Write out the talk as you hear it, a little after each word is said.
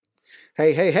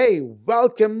Hey, hey, hey,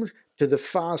 welcome to the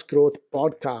Fast Growth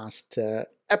Podcast,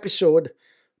 episode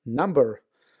number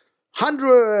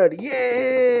 100.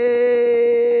 Yay!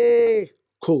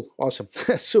 Cool, awesome,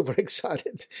 super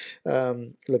excited.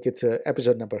 Look, it's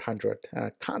episode number 100.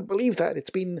 Can't believe that. It's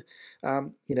been,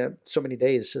 so many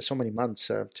days, so many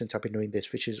months since I've been doing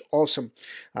this, which is awesome.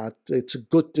 It's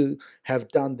good to have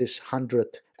done this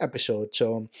 100th episode.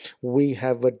 So we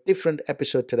have a different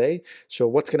episode today. So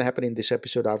what's going to happen in this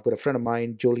episode? I've got a friend of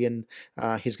mine, Julian.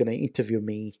 He's going to interview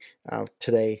me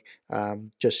today,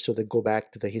 just so they go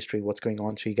back to the history, what's going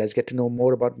on, so you guys get to know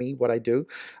more about me, what I do.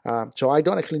 So I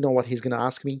don't actually know what he's going to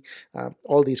ask me,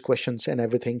 all these questions and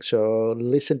everything. So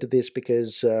listen to this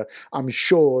because I'm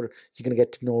sure you're going to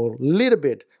get to know a little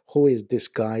bit who is this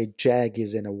guy Jag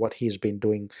is and what he's been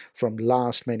doing from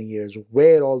last many years,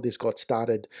 where all this got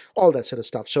started, all that sort of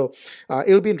stuff. So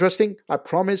it'll be interesting. I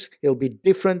promise it'll be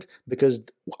different because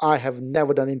I have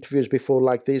never done interviews before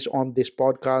like this on this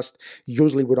podcast.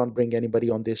 Usually we don't bring anybody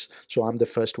on this, so I'm the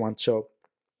first one. So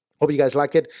hope you guys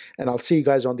like it, and I'll see you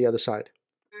guys on the other side.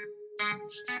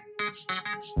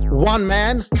 One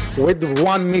man with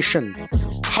one mission: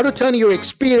 how to turn your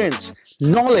experience,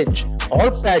 knowledge, or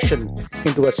passion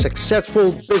into a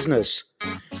successful business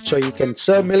so you can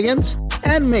serve millions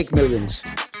and make millions.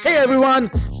 Hey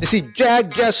everyone, this is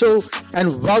Jag Jessel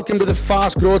and welcome to the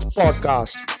Fast Growth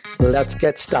Podcast. Let's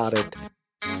get started.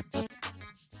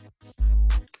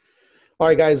 All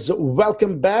right guys,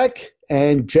 welcome back,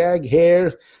 and Jag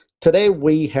here. Today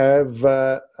we have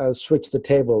switched the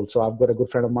table. So I've got a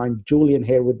good friend of mine, Julian,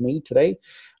 here with me today.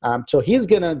 So he's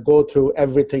going to go through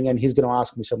everything and he's going to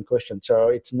ask me some questions. So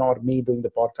it's not me doing the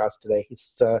podcast today.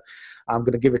 I'm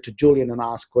going to give it to Julian and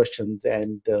ask questions,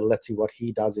 and let's see what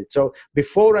he does it. So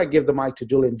before I give the mic to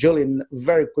Julian,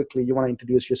 very quickly, you want to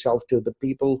introduce yourself to the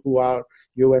people who are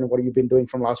you and what have you been doing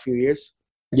from the last few years?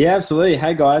 Yeah, absolutely.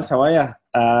 Hey guys, how are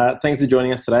you? Thanks for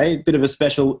joining us today. Bit of a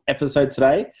special episode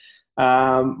today.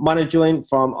 My name is Julian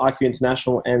from IQ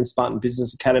International and Spartan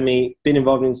Business Academy. Been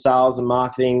involved in sales and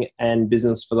marketing and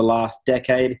business for the last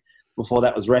decade. Before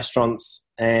that was restaurants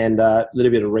and a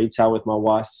little bit of retail with my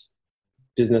wife's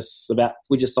business.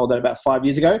 We just sold that about 5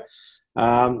 years ago.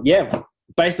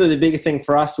 Basically the biggest thing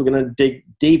for us, we're going to dig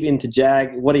deep into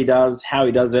Jag, what he does, how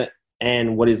he does it,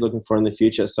 and what he's looking for in the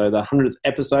future. So the 100th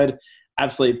episode,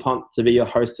 absolutely pumped to be your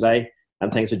host today,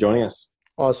 and thanks for joining us.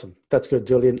 Awesome. That's good,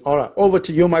 Julian. All right, over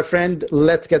to you, my friend.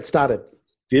 Let's get started.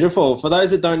 Beautiful. For those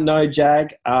that don't know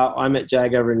Jag, I met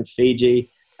Jag over in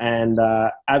Fiji, and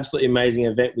absolutely amazing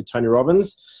event with Tony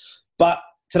Robbins. But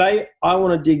today I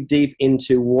want to dig deep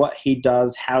into what he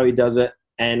does, how he does it,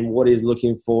 and what he's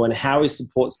looking for, and how he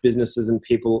supports businesses and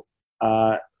people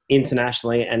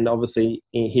internationally and obviously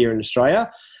here in Australia.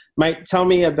 Mate, tell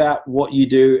me about what you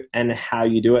do and how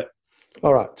you do it.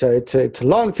 All right, so it's a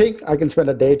long thing. I can spend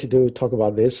a day to talk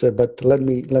about this, but let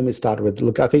me start with.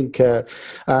 Look, I think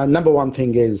number one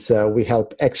thing is we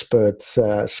help experts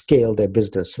scale their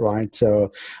business, right?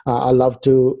 So I love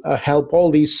to help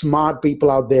all these smart people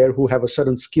out there who have a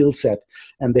certain skill set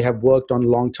and they have worked on a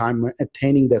long time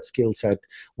attaining that skill set.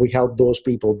 We help those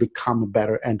people become a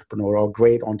better entrepreneur or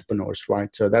great entrepreneurs,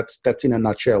 right? So that's in a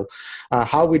nutshell.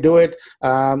 How we do it.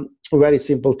 A very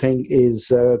simple thing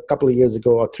is a couple of years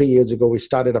ago or 3 years ago, we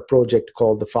started a project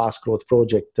called the Fast Growth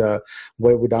Project,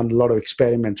 where we done a lot of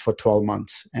experiments for 12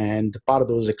 months. And part of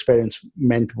those experiments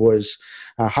was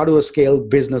how to scale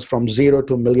business from $0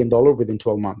 to $1 million within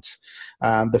 12 months.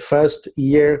 The first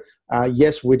year,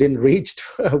 yes, we didn't reach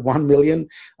 1 million.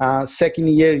 Second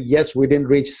year, yes, we didn't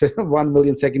reach 1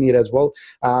 million second year as well.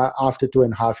 After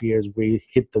 2.5 years, we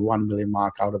hit the 1 million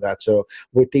mark out of that. So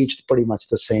we teach pretty much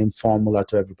the same formula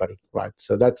to everybody, right?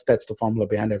 So that's the formula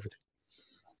behind everything.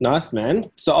 Nice, man.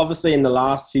 So obviously in the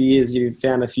last few years, you've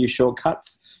found a few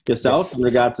shortcuts yourself in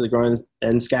regards to the growing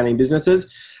and scaling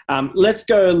businesses. Let's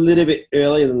go a little bit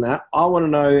earlier than that. I want to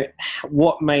know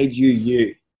what made you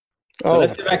you. So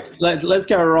let's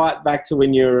go right back to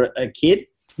when you were a kid.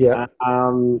 Yeah.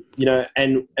 And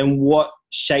what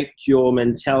shaped your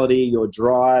mentality, your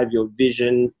drive, your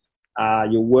vision,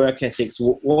 your work ethics.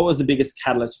 What was the biggest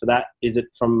catalyst for that? Is it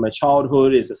from a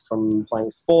childhood? Is it from playing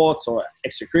sports or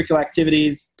extracurricular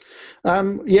activities?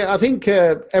 I think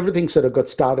everything sort of got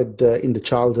started in the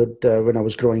childhood when I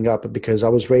was growing up, because I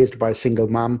was raised by a single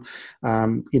mom.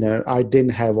 I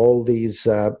didn't have all these,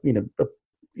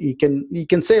 you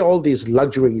can say all these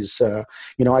luxuries.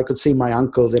 I could see my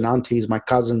uncles and aunties, my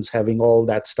cousins having all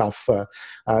that stuff.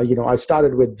 I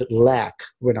started with lack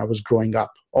when I was growing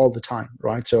up, all the time,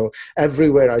 right? So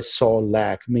everywhere I saw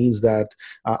lack means that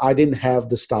I didn't have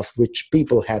the stuff which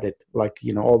people had it, like,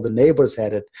 all the neighbors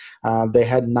had it. They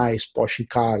had nice, poshy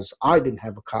cars. I didn't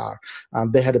have a car.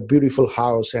 They had a beautiful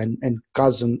house and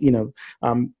cousin,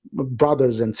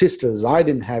 brothers and sisters. I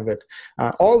didn't have it.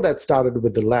 All that started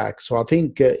with the lack. So I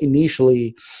think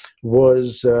initially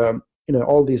was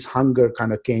all these hunger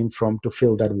kind of came from to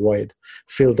fill that void,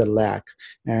 fill the lack.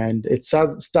 And it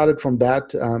started from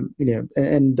that,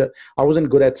 and I wasn't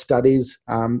good at studies.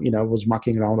 I was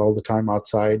mucking around all the time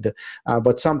outside,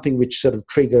 but something which sort of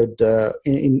triggered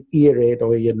in year 8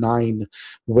 or year 9,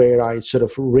 where I sort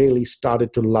of really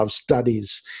started to love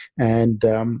studies. And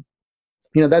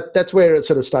that's where it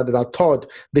sort of started. I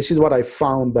thought, this is what I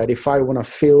found, that if I want to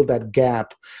fill that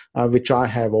gap, which I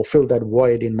have, or fill that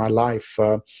void in my life,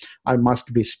 I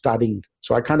must be studying.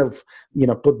 So I kind of,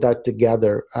 put that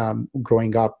together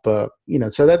growing up,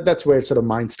 so that's where sort of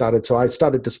mine started. So I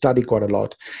started to study quite a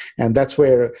lot. And that's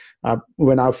where,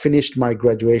 when I finished my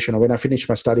graduation, or when I finished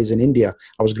my studies in India,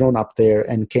 I was grown up there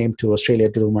and came to Australia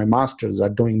to do my master's,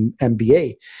 doing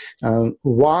MBA.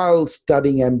 While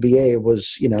studying MBA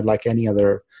was, like any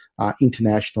other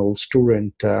international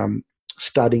student,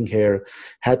 studying here,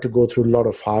 had to go through a lot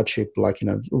of hardship, like,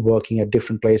 working at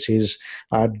different places,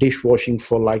 dishwashing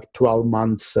for like 12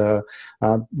 months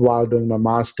while doing my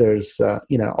master's,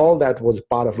 all that was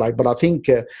part of life. But I think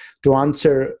to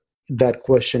answer that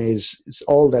question is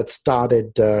all that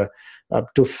started to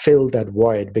fill that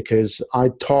void, because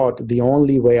I thought the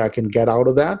only way I can get out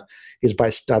of that is by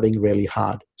studying really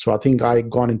hard. So I think I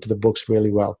gone into the books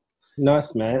really well.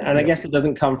 Nice, man. And I guess it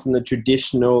doesn't come from the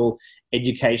traditional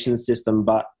education system,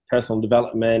 but personal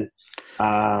development.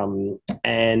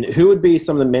 And who would be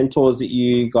some of the mentors that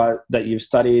you got, that you've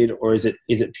studied, or is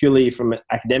it purely from an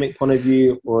academic point of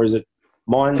view, or is it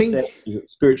mindset? Is it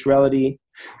spirituality?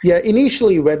 Yeah,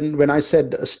 initially when I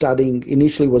said studying,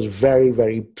 initially was very,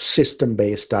 very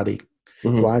system-based study.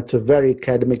 Mm-hmm. Right, so very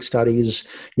academic studies,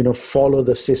 follow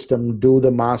the system, do the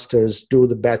masters, do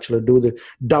the bachelor, do the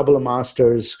double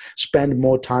masters, spend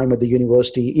more time at the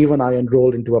university. Even I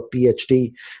enrolled into a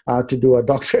PhD to do a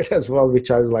doctorate as well,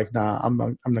 which I was like, nah, I'm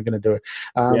not going to do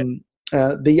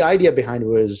it. The idea behind it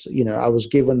was, I was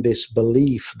given this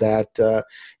belief that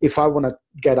if I want to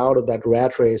get out of that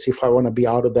rat race, if I want to be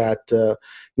out of that,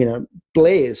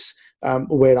 place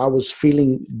where I was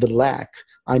feeling the lack,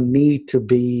 I need to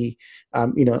be,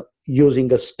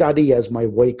 using a study as my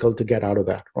vehicle to get out of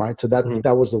that, right? So that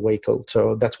was the vehicle.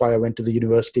 So that's why I went to the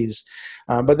universities.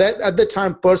 But that at the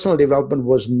time, personal development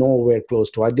was nowhere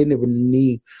close to. I didn't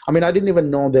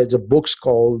even know there's a books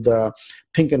called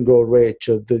Think and Grow Rich,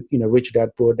 or the Rich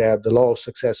Dad Poor Dad, The Law of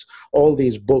Success. All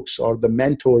these books or the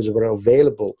mentors were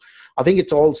available. I think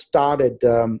it's all started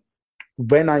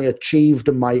when I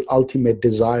achieved my ultimate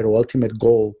desire or ultimate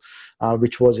goal,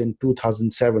 which was in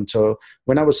 2007. So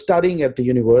when I was studying at the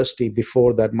university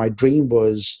before that, my dream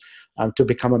was to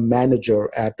become a manager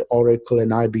at Oracle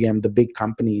and IBM, the big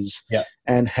companies,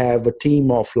 and have a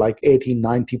team of like 80,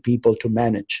 90 people to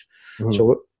manage. Mm-hmm.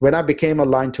 So when I became a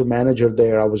line 2 manager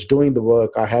there, I was doing the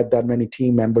work. I had that many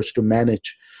team members to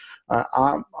manage.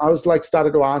 I was like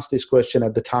started to ask this question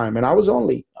at the time, and I was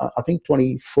only, I think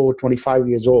 24, 25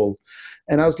 years old.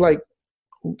 And I was like,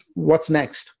 what's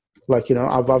next? Like,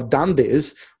 I've done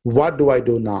this. What do I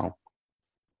do now?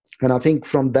 And I think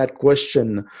from that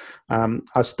question,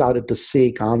 I started to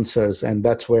seek answers. And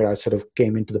that's where I sort of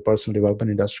came into the personal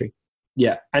development industry.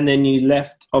 Yeah. And then you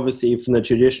left, obviously, from the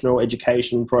traditional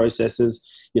education processes,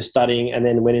 you're studying, and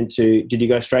then did you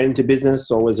go straight into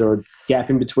business, or was there a gap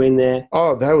in between there?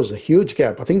 Oh, that was a huge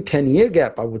gap. I think 10-year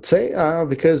gap, I would say,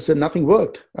 because nothing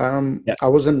worked. I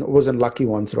wasn't lucky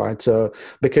once, right? So,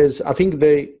 because I think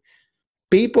the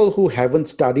people who haven't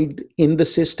studied in the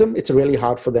system, it's really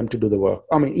hard for them to do the work.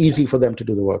 I mean, easy for them to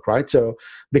do the work, right? So,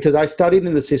 because I studied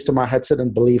in the system, I had certain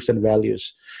beliefs and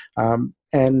values.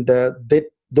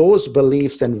 Those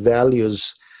beliefs and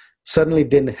values certainly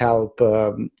didn't help,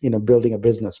 building a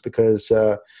business, because,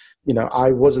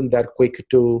 I wasn't that quick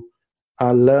to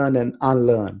learn and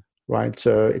unlearn, right?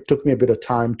 So it took me a bit of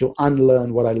time to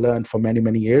unlearn what I learned for many,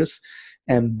 many years,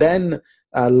 and then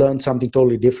learn something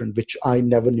totally different, which I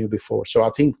never knew before. So I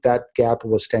think that gap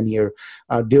was 10 years.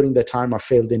 During that time, I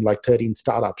failed in like 13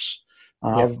 startups.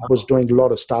 I was doing a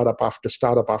lot of startup after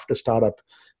startup after startup,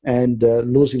 and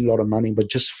losing a lot of money, but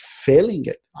just failing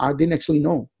it. I didn't actually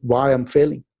know why I'm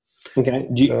failing. Okay.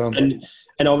 So,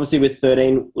 And obviously with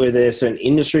 13, were there certain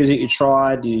industries that you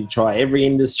tried? Did you try every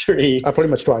industry? I pretty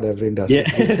much tried every industry,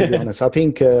 Yeah. to be honest. I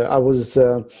think I was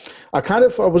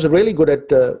really good at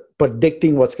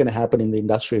predicting what's going to happen in the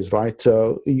industries, right?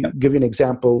 So, give you an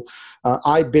example.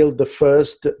 I built the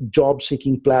first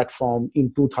job-seeking platform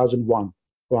in 2001,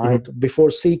 right? Mm-hmm.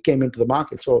 Before Seek came into the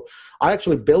market. So, I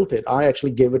actually built it. I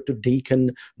actually gave it to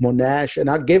Deacon, Monash, and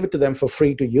I gave it to them for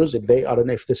free to use it. I don't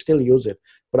know if they still use it,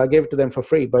 but I gave it to them for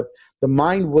free. But the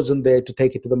mind wasn't there to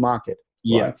take it to the market.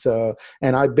 Yeah. Right. So,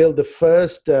 and I built the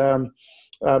first,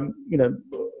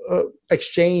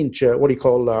 exchange,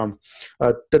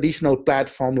 traditional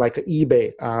platform like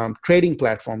eBay, trading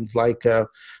platforms like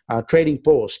Trading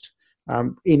Post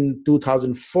in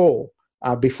 2004,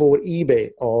 before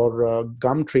eBay or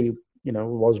Gumtree,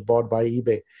 was bought by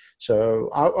eBay. So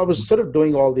I was sort of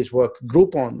doing all this work.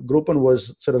 Groupon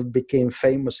was sort of became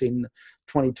famous in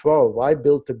 2012. I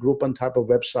built a Groupon type of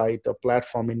website, a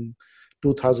platform in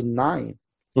 2009.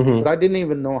 Mm-hmm. But I didn't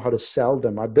even know how to sell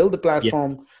them. I build the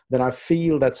platform, then I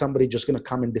feel that somebody's just going to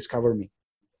come and discover me.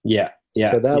 Yeah,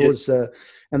 yeah. So that was,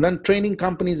 and then training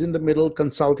companies in the middle,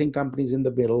 consulting companies in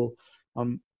the middle.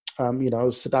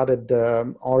 Started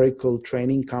Oracle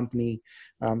training company,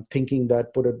 thinking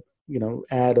that put a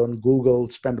ad on Google,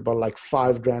 spent about like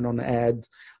 $5,000 on ads,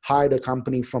 hired a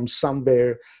company from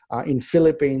somewhere in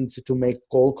Philippines to make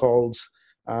cold calls,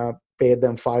 paid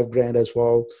them $5,000 as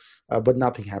well. But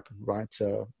nothing happened, right?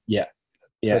 So yeah.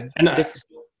 So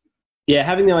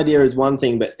having the idea is one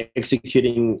thing, but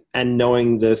executing and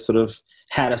knowing the sort of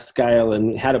how to scale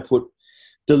and how to put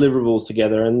deliverables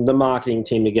together and the marketing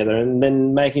team together, and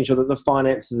then making sure that the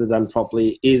finances are done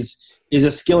properly is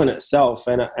a skill in itself.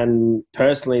 And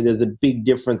personally, there's a big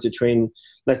difference between,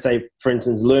 let's say, for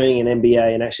instance, learning an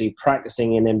MBA and actually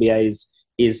practicing in MBAs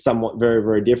is somewhat very,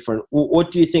 very different.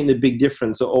 What do you think the big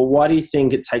difference, or why do you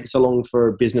think it takes so long for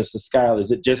a business to scale?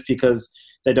 Is it just because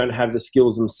they don't have the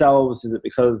skills themselves? Is it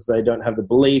because they don't have the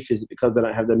belief? Is it because they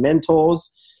don't have the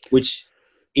mentors? Which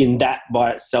in that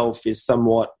by itself is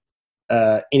somewhat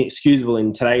inexcusable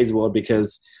in today's world,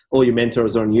 because all your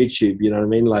mentors are on YouTube, you know what I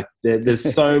mean? Like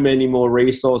there's so many more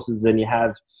resources than you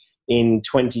have in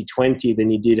 2020 than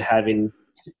you did have in,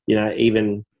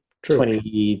 even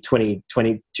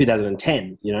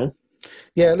 2010,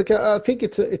 Yeah, look, I think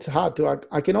it's hard to.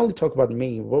 I can only talk about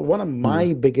me. One of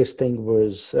my biggest thing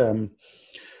was,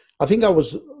 I think I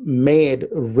was made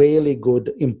a really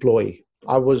good employee.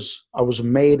 I was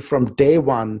made from day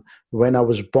one when I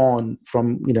was born,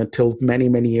 from till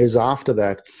many years after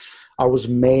that. I was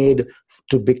made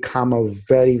to become a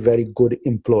very, very good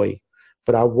employee.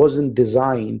 But I wasn't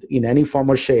designed in any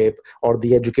form or shape, or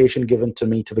the education given to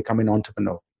me, to become an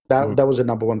entrepreneur. That was the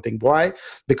number one thing. Why?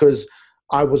 Because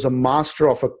I was a master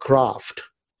of a craft,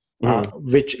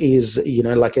 which is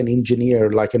like an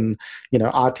engineer, like an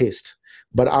artist.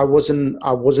 But I wasn't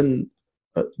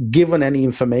given any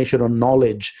information or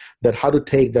knowledge that how to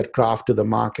take that craft to the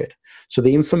market. So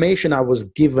the information I was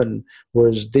given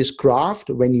was, this craft,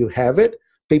 when you have it,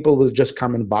 people will just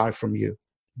come and buy from you.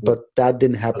 But that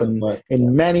didn't happen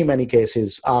in many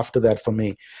cases after that for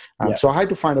me. So I had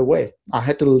to find a way. I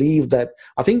had to leave that.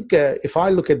 I think if I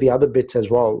look at the other bits as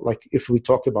well, like if we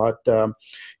talk about,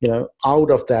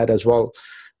 out of that as well,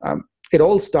 it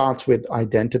all starts with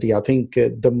identity. I think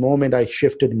the moment I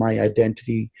shifted my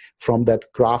identity from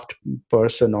that craft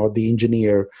person or the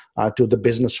engineer to the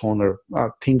business owner,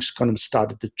 things kind of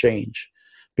started to change.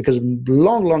 Because for a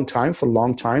long time,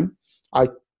 I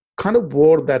kind of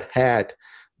wore that hat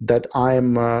that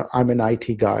I'm an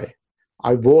IT guy.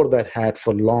 I wore that hat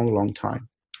for a long time.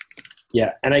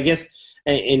 Yeah, and I guess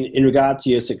in regard to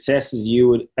your successes, you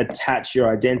would attach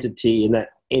your identity in that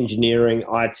engineering,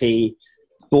 IT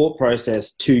thought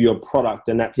process to your product,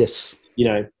 and that's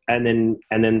and then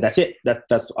that's it.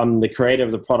 That's I'm the creator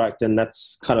of the product, and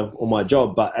that's kind of all my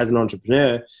job. But as an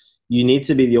entrepreneur, you need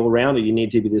to be the all-rounder. You need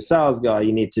to be the sales guy.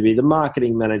 You need to be the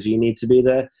marketing manager. You need to be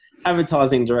the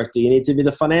advertising director. You need to be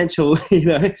the financial.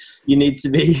 You need to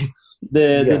be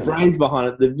the brains behind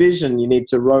it, the vision. You need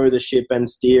to row the ship and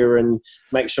steer and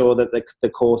make sure that the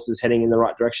course is heading in the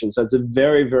right direction. So it's a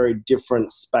very, very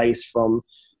different space from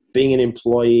being an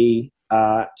employee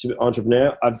to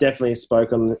entrepreneur. I've definitely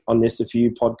spoken on this a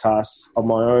few podcasts of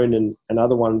my own and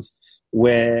other ones,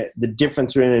 where the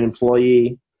difference between an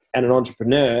employee and an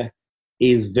entrepreneur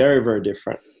is very, very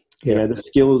different. The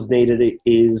skills needed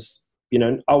is,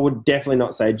 I would definitely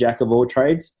not say jack of all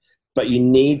trades, but you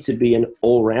need to be an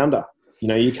all-rounder.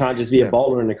 You can't just be a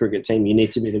bowler in a cricket team. You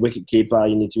need to be the wicket keeper.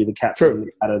 You need to be the captain,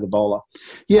 the batter, the bowler.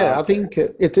 Yeah, I think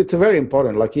it's very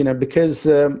important. Like, because,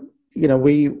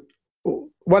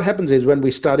 what happens is when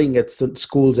we're studying at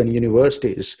schools and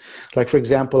universities, like for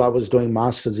example, I was doing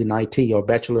masters in IT or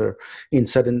bachelor in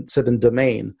certain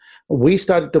domain. We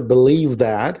started to believe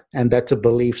that, and that's a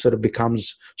belief sort of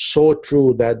becomes so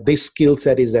true that this skill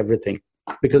set is everything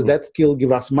because that skill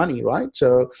give us money, right?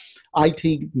 So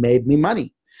IT made me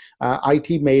money.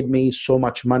 IT made me so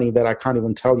much money that I can't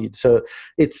even tell you. So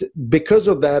it's because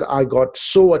of that, I got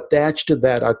so attached to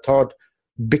that. I thought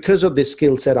because of this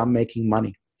skill set, I'm making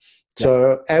money.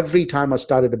 So every time I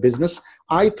started a business,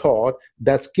 I thought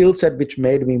that skill set which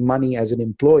made me money as an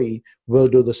employee will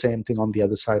do the same thing on the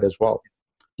other side as well.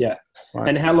 Yeah. Right?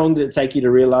 And how long did it take you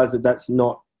to realize that that's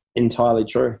not entirely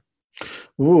true?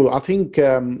 Ooh, I think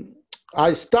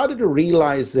I started to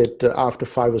realize that after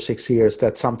 5 or 6 years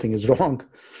that something is wrong.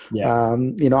 Yeah.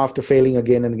 After failing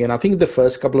again and again. I think the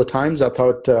first couple of times I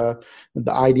thought the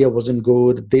idea wasn't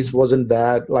good. This wasn't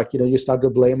that. Like, you start to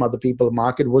blame other people. The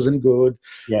market wasn't good.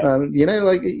 Yeah.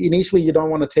 Like initially you don't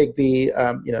want to take the,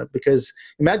 because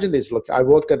imagine this. Look, I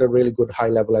worked at a really good high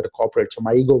level at a corporate, so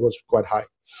my ego was quite high.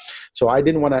 So I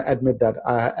didn't want to admit that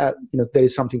there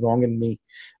is something wrong in me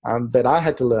that I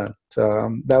had to learn.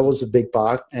 That was a big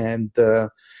part, and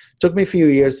took me a few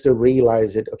years to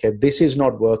realize it. Okay, this is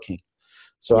not working.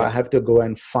 So I have to go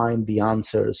and find the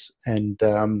answers, and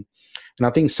I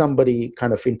think somebody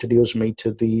kind of introduced me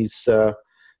to these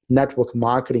network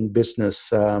marketing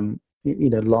business.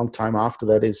 Long time after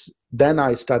that is then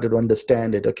I started to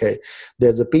understand it. Okay,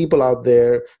 there's the people out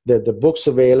there, there are the books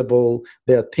available,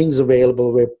 there are things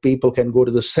available where people can go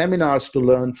to the seminars to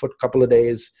learn for a couple of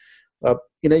days.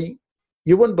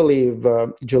 You wouldn't believe,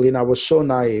 Julian, I was so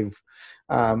naive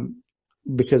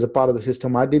because a part of the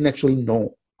system I didn't actually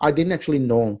know. I didn't actually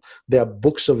know there are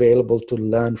books available to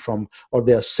learn from, or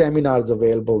there are seminars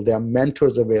available, there are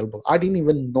mentors available. I didn't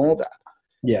even know that.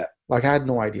 Yeah. Like I had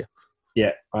no idea.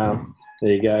 Yeah. Wow.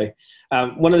 There you go.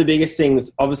 One of the biggest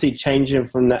things, obviously changing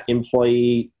from that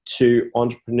employee to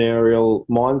entrepreneurial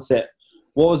mindset.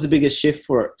 What was the biggest shift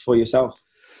for yourself?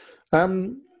 I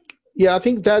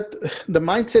think that the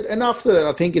mindset, and after that,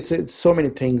 I think it's so many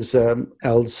things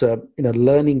else.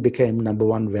 Learning became number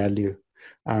one value.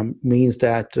 Means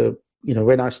that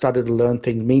when I started to learn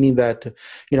things, meaning that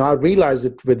I realized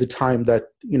it with the time that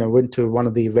went to one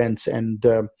of the events and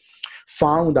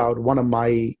found out one of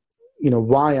my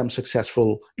why I'm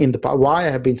successful in the past, why I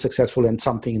have been successful in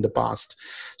something in the past.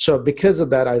 So because of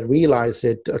that, I realized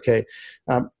that okay,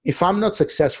 if I'm not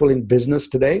successful in business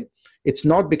today, it's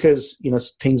not because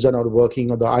things are not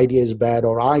working or the idea is bad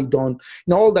or I don't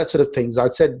all that sort of things. I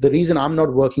said the reason I'm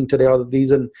not working today or the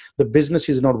reason the business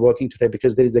is not working today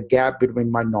because there is a gap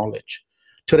between my knowledge.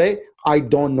 Today I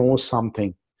don't know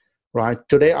something, right?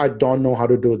 Today I don't know how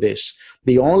to do this.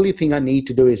 The only thing I need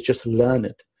to do is just learn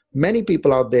it. Many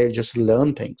people out there just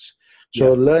learn things.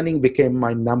 So learning became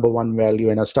my number one value,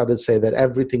 and I started to say that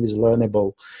everything is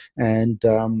learnable. And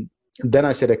then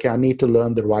I said, okay, I need to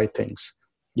learn the right things.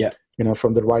 Yeah.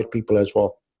 From the right people as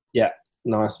well. Yeah.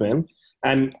 Nice, man.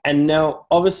 And now,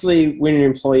 obviously, when you're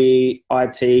an employee,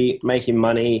 IT, making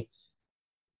money,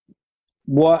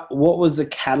 what was the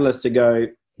catalyst to go,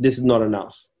 this is not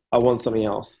enough, I want something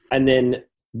else? And then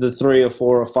the 3 or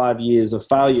 4 or 5 years of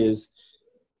failures,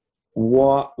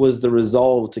 what was the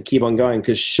resolve to keep on going?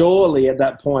 Because surely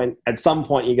at some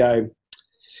point you go,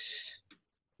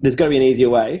 there's got to be an easier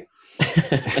way.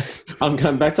 I'm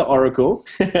going back to Oracle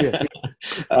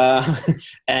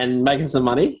and making some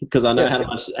money because I know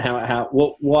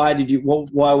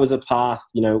why was a path,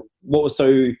 what was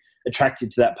so attractive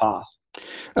to that path?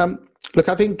 Look,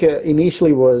 I think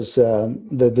initially was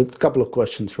the couple of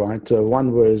questions, right?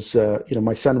 One was,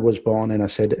 my son was born and I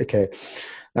said, okay,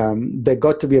 there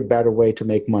got to be a better way to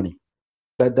make money.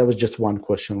 That was just one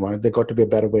question, right? There got to be a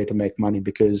better way to make money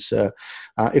because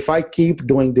if I keep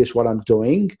doing this, what I'm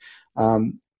doing,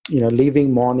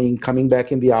 leaving morning, coming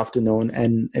back in the afternoon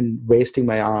and wasting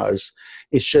my hours,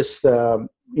 it's just,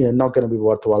 not going to be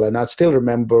worthwhile. And I still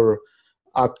remember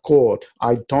a quote.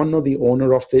 I don't know the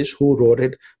owner of this, who wrote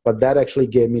it, but that actually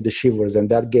gave me the shivers and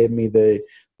that gave me the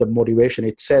motivation.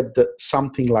 It said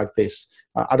something like this.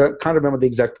 Can't remember the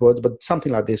exact words, but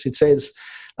something like this. It says,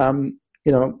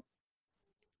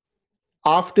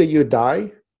 after you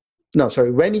die,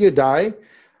 when you die,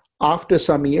 after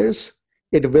some years,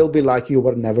 it will be like you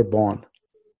were never born.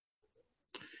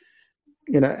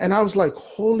 And I was like,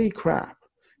 holy crap.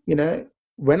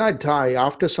 When I die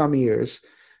after some years,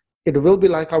 it will be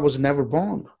like I was never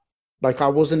born. Like I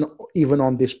wasn't even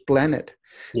on this planet.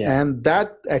 Yeah. And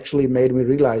that actually made me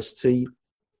realize,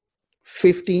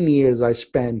 15 years I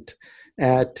spent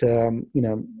at,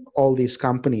 all these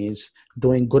companies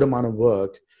doing good amount of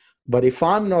work. But if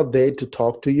I'm not there to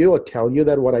talk to you or tell you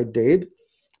that what I did,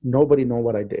 nobody know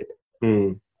what I did.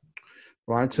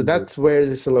 Right? So that's where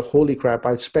it's like, holy crap,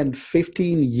 I spent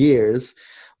 15 years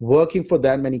working for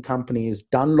that many companies,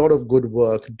 done a lot of good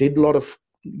work, did a lot of,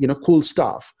 cool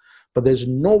stuff, but there's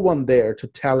no one there to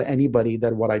tell anybody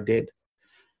that what I did.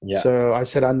 Yeah. So I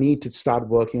said, I need to start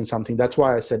working on something. That's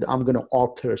why I said, I'm going to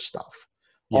author stuff.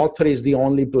 Yeah. Author is the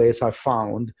only place I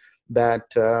found that,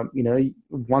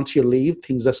 once you leave,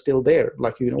 things are still there.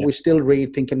 Like, we still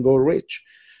read Think and Go Rich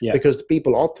because the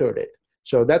people authored it.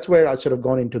 So that's where I sort of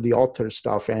gone into the author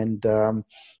stuff and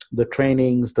the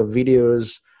trainings, the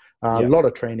videos, a lot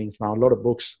of trainings now, a lot of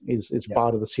books is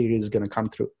part of the series going to come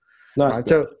through. Nice. Right?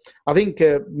 So I think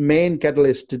main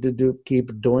catalyst to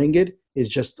keep doing it is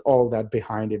just all that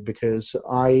behind it, because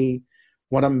I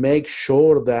want to make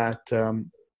sure that,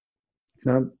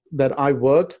 that I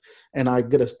work and I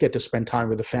get to spend time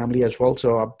with the family as well.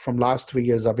 So from last 3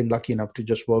 years, I've been lucky enough to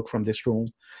just work from this room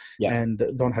and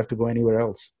don't have to go anywhere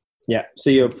else. Yeah. So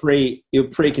you're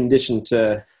preconditioned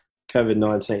to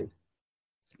COVID-19.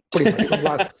 Pretty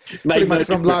much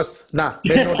from last. Made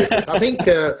no difference. I think,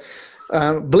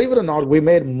 believe it or not, we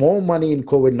made more money in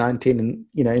COVID-19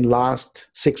 in last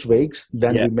 6 weeks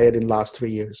than we made in last 3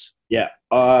 years. Yeah.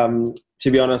 To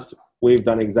be honest, we've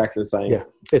done exactly the same. Yeah.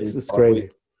 It's crazy.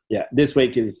 This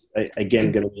week is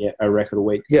again going to be a record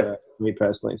week for me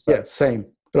personally. So. Yeah, same.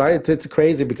 Right. It's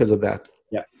crazy because of that.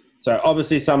 Yeah. So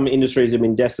obviously some industries have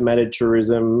been decimated,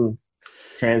 tourism,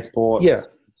 transport. Yeah.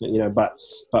 But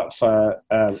for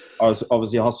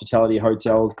obviously hospitality,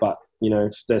 hotels, but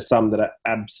there's some that are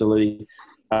absolutely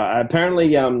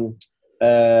apparently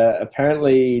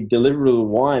Deliveroo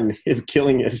wine is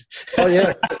killing it. Oh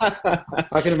yeah,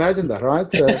 I can imagine that.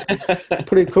 Right, so,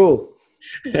 pretty cool.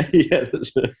 Yeah.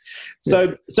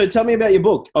 So tell me about your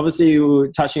book. Obviously, you were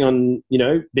touching on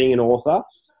being an author.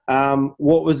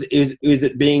 What is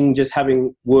it being just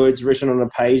having words written on a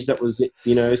page that was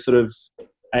sort of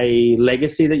a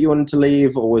legacy that you wanted to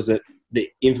leave, or was it the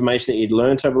information that you'd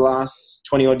learned over the last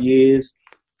 20 odd years?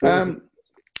 I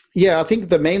think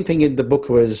the main thing in the book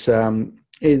was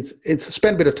it's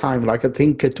spent a bit of time. Like I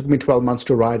think it took me 12 months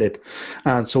to write it.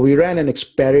 So we ran an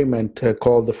experiment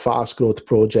called the Fast Growth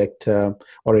Project,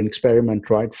 or an experiment,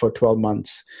 right, for 12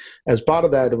 months. As part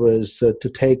of that was to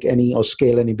take any or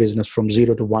scale any business from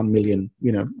 0 to 1 million,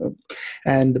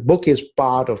 and the book is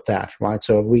part of that, right?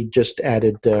 So we just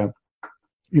added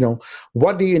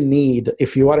what do you need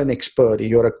if you are an expert,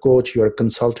 you're a coach, you're a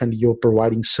consultant, you're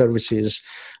providing services,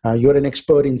 you're an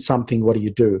expert in something, what do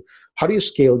you do? How do you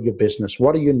scale your business?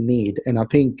 What do you need? And I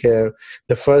think the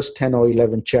first 10 or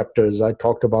 11 chapters, I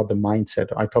talked about the mindset.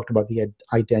 I talked about the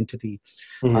identity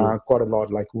quite a lot,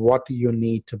 like what do you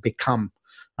need to become?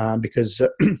 Because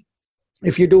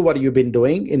if you do what you've been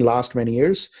doing in the last many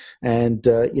years and,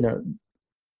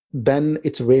 then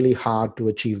it's really hard to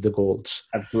achieve the goals.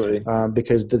 Absolutely.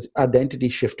 Because the identity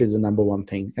shift is the number one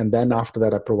thing. And then after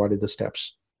that, I provided the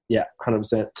steps. Yeah,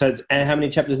 100%. So, and how many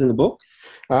chapters in the book?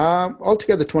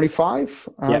 Altogether 25,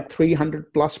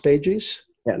 300 plus pages.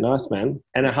 Yeah, nice, man.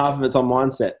 And half of it's on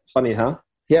mindset. Funny, huh?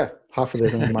 Yeah, half of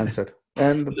it on mindset.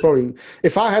 And probably,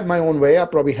 if I had my own way, I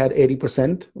probably had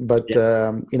 80%, but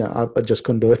I just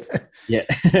couldn't do it. Yeah,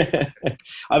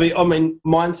 I mean,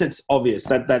 mindset's obvious.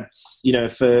 That's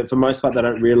for most part, they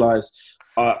don't realize.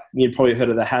 You've probably heard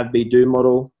of the have, be, do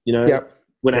model.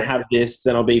 When I have this,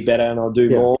 then I'll be better and I'll do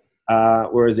more.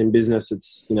 Whereas in business,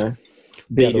 it's the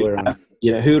other way around.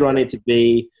 Who do I need to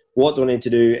be? What do I need to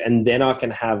do? And then I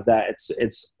can have that.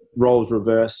 It's roles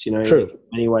reversed. True. In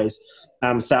many ways.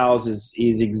 Sales is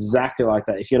exactly like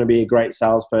that. If you want to be a great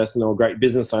salesperson or a great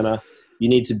business owner, you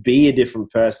need to be a different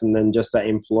person than just that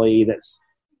employee that's,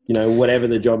 whatever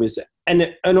the job is.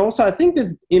 And also I think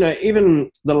there's, even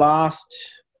the last,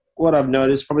 what I've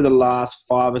noticed, probably the last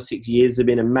 5 or 6 years, there's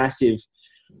been a massive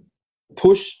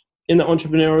push in the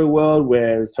entrepreneurial world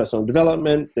where there's personal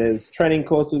development, there's training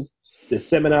courses, there's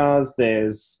seminars,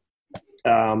 there's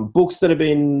books that have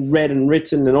been read and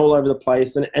written and all over the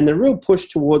place. And the real push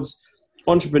towards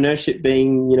entrepreneurship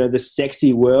being, the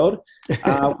sexy world,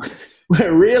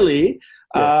 where really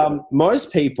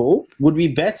most people would be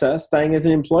better staying as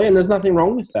an employee, and there's nothing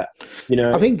wrong with that.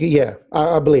 I think,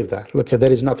 I believe that. Look,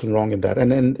 there is nothing wrong in that.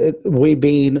 And we've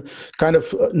been kind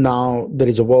of now there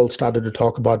is a world started to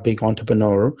talk about being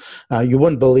entrepreneur. You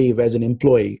wouldn't believe as an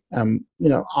employee,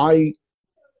 I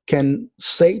can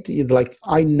say to you, like,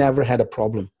 I never had a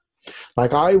problem.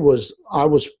 Like I was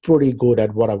pretty good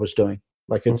at what I was doing.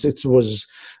 Like it was,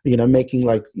 making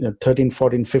like, $13, $14,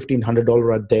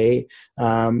 $1,500 a day.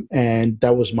 And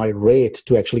that was my rate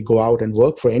to actually go out and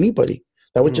work for anybody.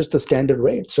 That was just the standard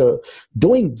rate. So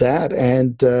doing that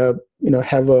and,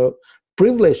 have a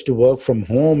privilege to work from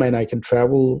home and I can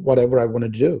travel whatever I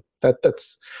wanted to do. That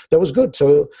was good.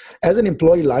 So as an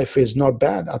employee, life is not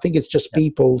bad. I think it's just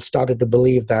people started to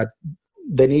believe that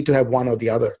they need to have one or the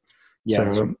other.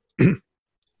 Yeah. So,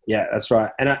 yeah, that's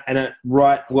right.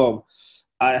 Well,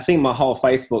 I think my whole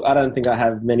Facebook, I don't think I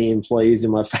have many employees in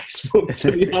my Facebook,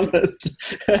 to be honest.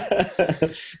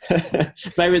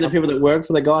 Maybe the people that work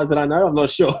for the guys that I know, I'm not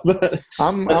sure. But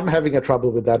I'm having a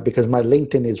trouble with that because my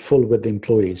LinkedIn is full with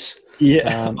employees.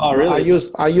 Yeah. Oh, really?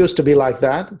 I used to be like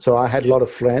that. So I had a lot of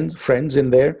friends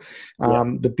in there,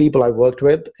 the people I worked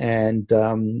with, and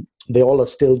they all are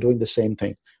still doing the same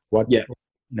thing.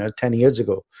 10 years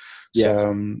ago.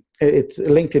 So it's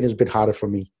LinkedIn is a bit harder for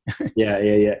me.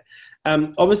 Yeah.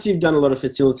 Obviously, you've done a lot of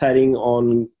facilitating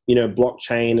on,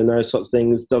 blockchain and those sorts of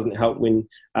things. Doesn't help when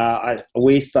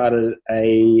we started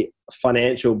a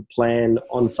financial plan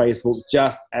on Facebook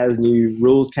just as new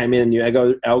rules came in and new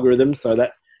algorithms. So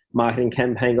that marketing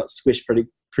campaign got squished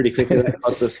pretty quickly.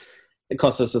 It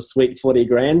cost us a sweet 40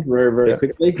 grand very, very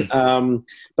quickly.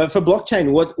 But for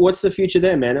blockchain, what's the future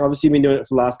there, man? Obviously, you've been doing it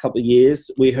for the last couple of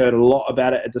years. We heard a lot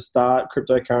about it at the start,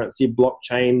 cryptocurrency,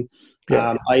 blockchain.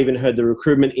 I even heard the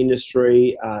recruitment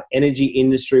industry, energy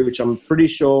industry, which I'm pretty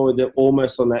sure they're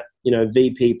almost on that,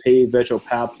 VPP, virtual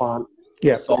power plant,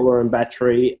 solar and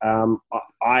battery.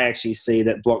 I actually see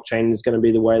that blockchain is going to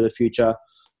be the way of the future.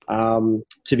 To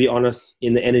be honest,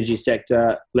 in the energy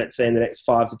sector, let's say in the next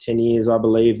 5 to 10 years, I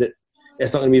believe that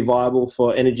it's not going to be viable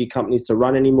for energy companies to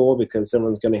run anymore because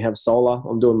everyone's going to have solar.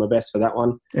 I'm doing my best for that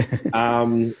one.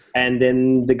 And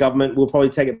then the government will probably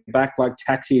take it back like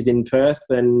taxis in Perth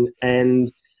and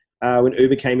when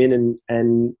Uber came in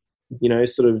and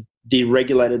sort of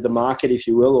deregulated the market, if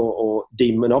you will, or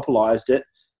demonopolized it,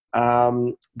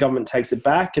 government takes it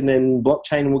back and then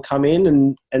blockchain will come in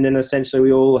and then essentially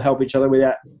we all help each other with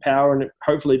that power and it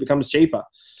hopefully becomes cheaper.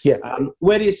 Yeah.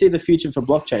 Where do you see the future for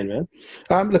blockchain, man?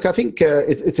 Look, I think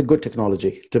it's a good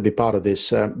technology to be part of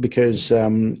this because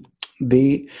if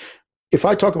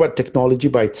I talk about technology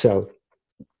by itself,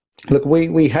 look,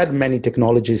 we had many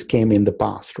technologies came in the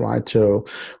past, right? So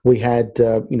we had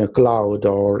cloud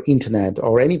or internet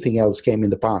or anything else came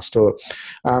in the past. So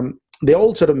they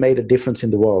all sort of made a difference in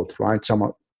the world, right?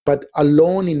 Somewhat, but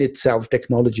alone in itself,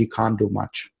 technology can't do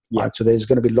much. Right? So there's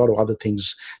going to be a lot of other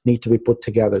things need to be put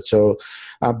together. So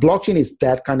blockchain is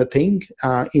that kind of thing.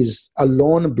 Is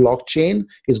alone blockchain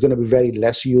is going to be very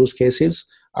less use cases.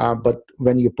 But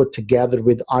when you put together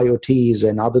with IoTs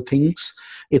and other things,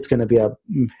 it's going to be a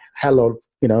hell of,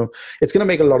 it's going to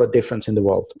make a lot of difference in the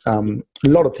world. A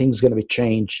lot of things are going to be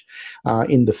changed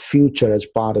in the future as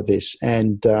part of this.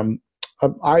 And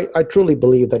I truly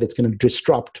believe that it's going to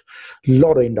disrupt a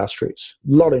lot of industries,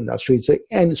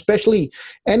 and especially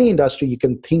any industry you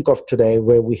can think of today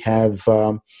where we have,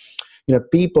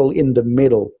 people in the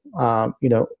middle,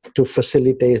 to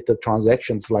facilitate the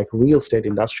transactions like real estate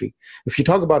industry. If you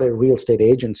talk about real estate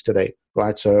agents today,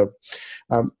 right? So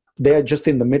they are just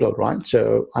in the middle, right?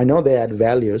 So I know they add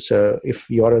value. So if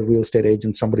you're a real estate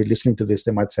agent, somebody listening to this,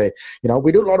 they might say,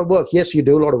 we do a lot of work. Yes, you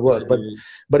do a lot of work,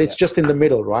 but it's just in the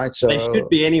middle, right? So they should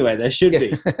be anyway. They should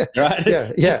be, right?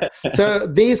 Yeah. So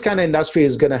these kind of industry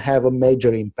is going to have a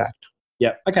major impact.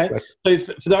 Yeah. Okay. Right. So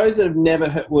for those that have never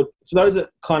heard, for those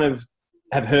that kind of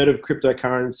have heard of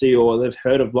cryptocurrency or they've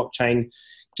heard of blockchain,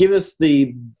 give us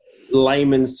the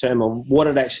layman's term of what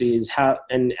it actually is, how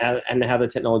how the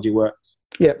technology works.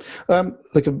 Yeah,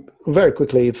 very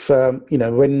quickly, if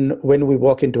when we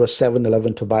walk into a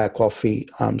 7-Eleven to buy a coffee,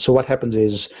 so what happens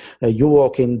is you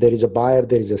walk in, there is a buyer,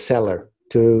 there is a seller.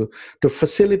 To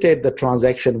facilitate the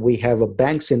transaction, we have a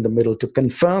banks in the middle to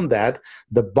confirm that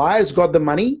the buyer's got the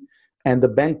money and the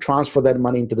bank transfer that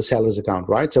money into the seller's account,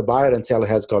 right? So buyer and seller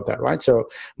has got that, right? So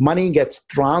money gets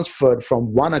transferred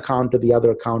from one account to the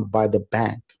other account by the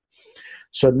bank.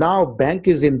 So now bank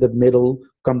is in the middle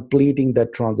completing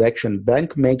that transaction.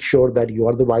 Bank makes sure that you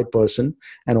are the right person,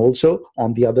 and also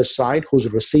on the other side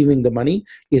who's receiving the money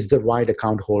is the right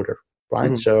account holder,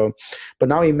 right? So, but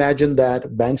now imagine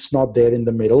that bank's not there in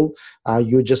the middle.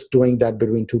 You're just doing that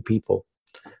between two people.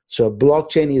 So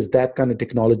blockchain is that kind of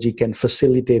technology, can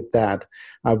facilitate that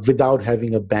without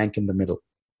having a bank in the middle.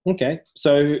 Okay.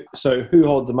 So who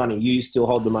holds the money? You still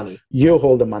hold the money? You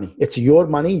hold the money. It's your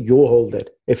money. You hold it.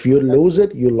 If you lose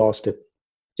it, you lost it.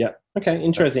 Yeah. Okay.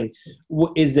 Interesting.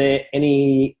 Is there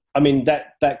any,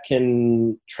 that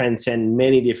can transcend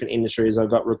many different industries.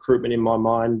 I've got recruitment in my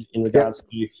mind in regards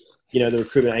to, the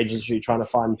recruitment agency trying to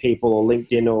find people, or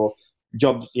LinkedIn or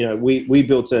jobs. We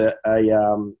built a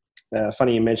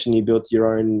funny you mentioned you built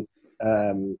your own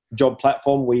job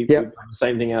platform. We've done the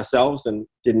same thing ourselves and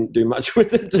didn't do much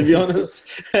with it, to be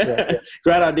honest.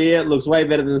 Great idea. It looks way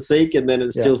better than Seek, and then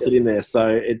it's still sitting there.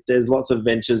 So there's lots of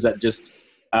ventures that just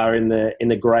are in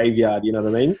the graveyard. You know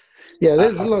what I mean? Yeah,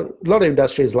 there's a lot of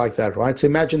industries like that, right? So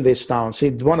imagine this now. See,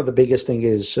 one of the biggest thing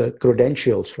is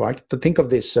credentials, right? To think of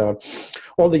this,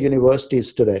 all the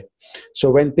universities today. So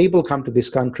when people come to this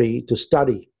country to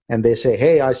study, and they say,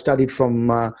 hey, I studied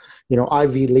from,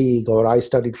 Ivy League, or I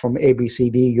studied from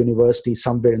ABCD University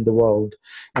somewhere in the world,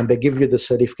 and they give you the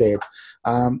certificate.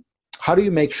 How do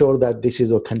you make sure that this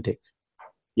is authentic?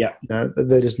 Yeah,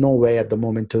 there is no way at the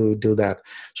moment to do that.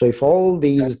 So if all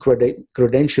these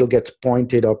credential gets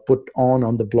pointed or put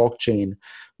on the blockchain,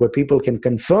 where people can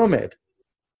confirm it,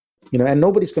 and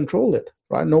nobody's controlled it,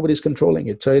 right? Nobody's controlling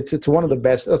it. So it's one of the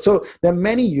best. So there are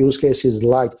many use cases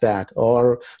like that.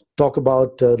 Or talk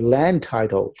about land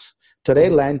titles. Today,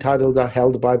 land titles are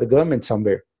held by the government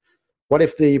somewhere. What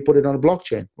if they put it on a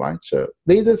blockchain, right? So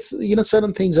these,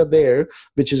 certain things are there,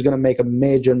 which is going to make a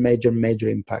major, major, major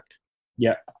impact.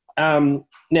 Yeah.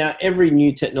 Now, every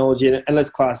new technology, and let's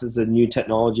class as a new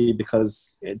technology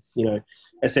because it's,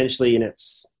 essentially in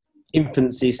its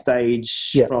infancy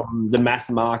stage from the mass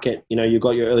market. You've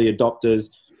got your early adopters.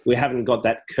 We haven't got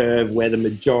that curve where the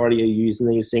majority are using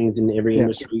these things in every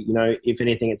industry. If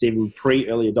anything, it's even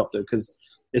pre-early adopter because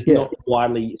it's not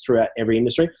widely throughout every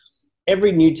industry.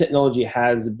 Every new technology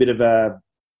has a bit of a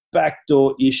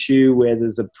backdoor issue where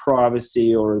there's a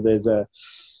privacy or there's a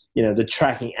the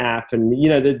tracking app, and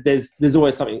there's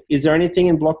always something. Is there anything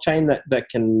in blockchain that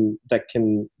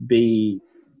can be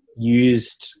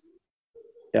used,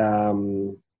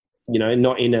 not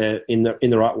in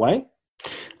the right way?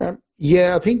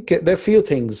 I think there are a few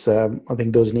things. I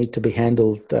think those need to be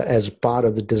handled as part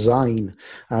of the design,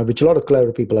 which a lot of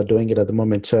clever people are doing it at the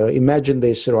moment. So imagine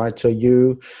this, right? So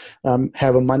you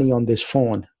have a money on this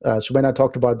phone. So when I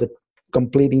talked about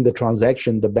completing the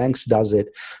transaction, the banks does it.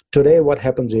 Today, what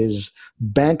happens is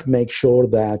bank makes sure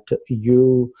that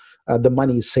the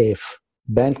money is safe.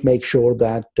 Bank makes sure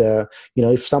that,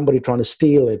 if somebody trying to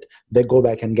steal it, they go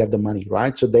back and get the money,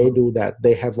 right? So they do that.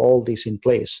 They have all this in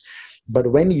place. But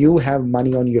when you have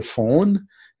money on your phone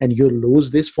and you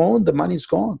lose this phone, the money's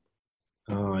gone.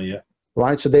 Oh, yeah.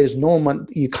 Right, so there is no money.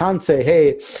 You can't say,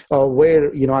 "Hey,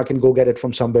 where I can go get it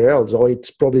from somewhere else," or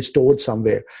it's probably stored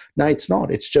somewhere. No, it's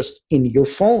not. It's just in your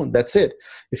phone. That's it.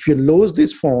 If you lose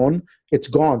this phone, it's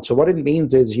gone. So what it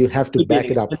means is you have to back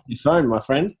it up. Phone, my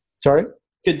friend. Sorry.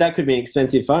 That could be an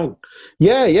expensive phone.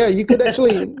 Yeah, you could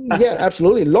actually,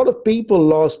 absolutely. A lot of people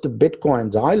lost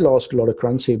Bitcoins. I lost a lot of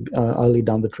currency early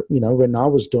down when I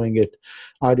was doing it.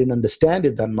 I didn't understand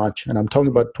it that much. And I'm talking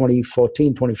about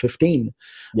 2014, 2015.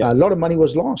 A lot of money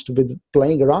was lost with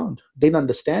playing around. Didn't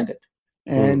understand it.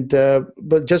 And,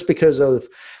 but just because of,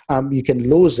 you can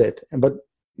lose it. But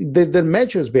there are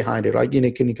measures behind it, right?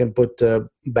 You can put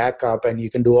backup and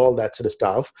you can do all that sort of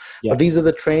stuff. But these are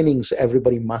the trainings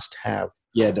everybody must have.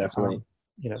 Yeah, definitely.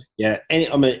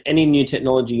 Any new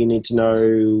technology, you need to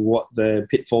know what the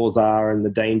pitfalls are and the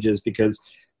dangers, because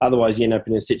otherwise you end up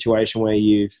in a situation where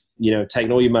you've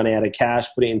taken all your money out of cash,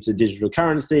 put it into digital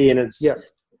currency, and it's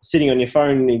sitting on your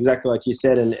phone exactly like you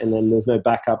said, and then there's no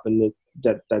backup, and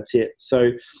that's it.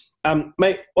 So,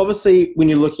 mate, obviously when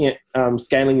you're looking at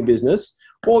scaling your business,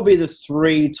 what would be the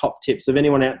 3 top tips of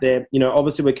anyone out there?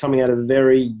 Obviously we're coming out of a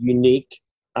very unique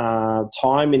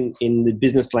time in the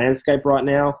business landscape right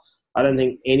now. I don't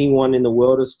think anyone in the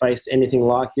world has faced anything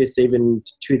like this. Even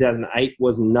 2008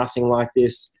 was nothing like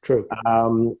this. True.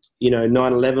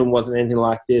 9/11 wasn't anything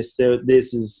like this. So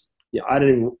this is,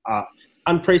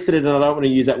 unprecedented. I don't want to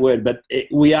use that word, but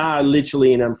we are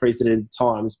literally in unprecedented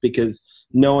times because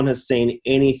no one has seen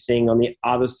anything on the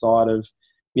other side of,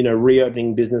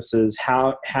 reopening businesses.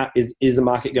 How is the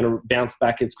market going to bounce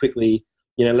back as quickly?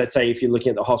 Let's say if you're looking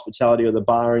at the hospitality or the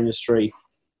bar industry,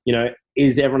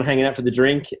 is everyone hanging out for the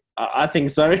drink? I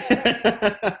think so.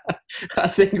 I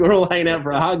think we're all hanging out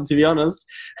for a hug, to be honest.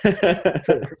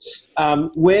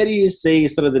 Where do you see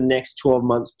sort of the next 12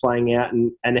 months playing out,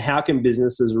 and how can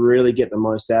businesses really get the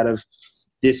most out of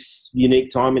this unique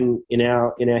time in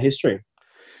our history?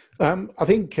 I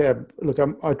think,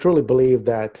 I truly believe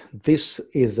that this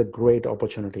is a great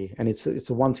opportunity, and it's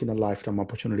a once-in-a-lifetime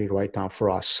opportunity right now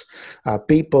for us.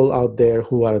 People out there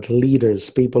who are leaders,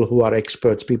 people who are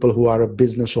experts, people who are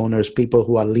business owners, people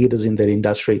who are leaders in their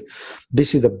industry,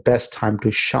 this is the best time to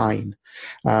shine.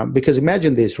 Because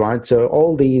imagine this, right? So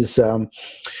all these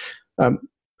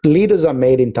leaders are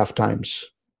made in tough times,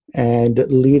 and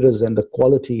leaders and the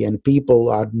quality and people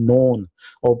are known,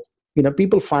 or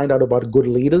people find out about good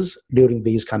leaders during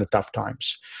these kind of tough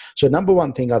times. So number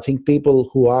one thing, I think people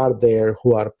who are there,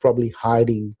 who are probably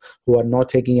hiding, who are not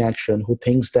taking action, who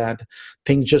thinks that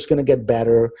things just going to get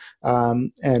better,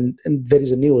 and there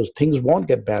is a news, things won't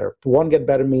get better. Won't get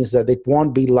better means that it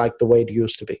won't be like the way it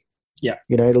used to be. Yeah.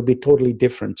 It'll be totally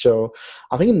different. So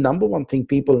I think number one thing,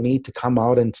 people need to come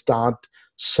out and start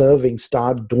serving,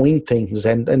 start doing things,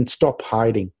 and stop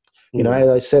hiding. As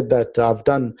I said that I've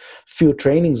done few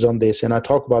trainings on this, and I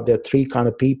talk about there are three kind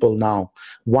of people now.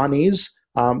 One is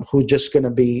who just going to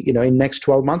be, in next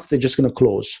 12 months, they're just going to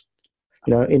close.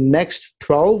 In next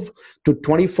 12 to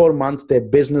 24 months, their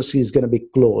business is going to be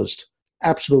closed,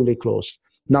 absolutely closed.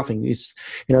 Nothing is,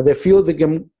 there few of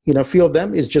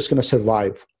them is just going to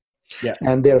survive. Yeah.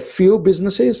 And there are few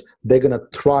businesses, they're going to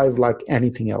thrive like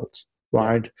anything else.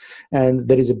 Right. And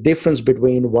there is a difference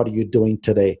between what you're doing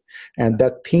today. And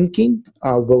that thinking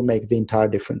will make the entire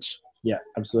difference. Yeah,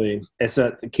 absolutely. It's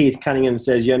Keith Cunningham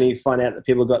says you only find out that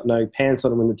people got no pants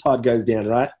on them when the tide goes down,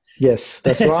 right? Yes,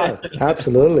 that's right.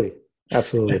 Absolutely.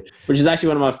 Absolutely. Which is actually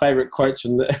one of my favorite quotes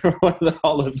from one of the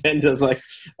whole event. It was like,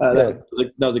 that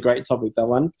was a great topic, that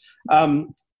one.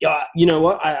 You know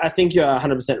what? I think you're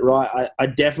 100% right. I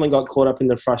definitely got caught up in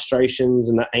the frustrations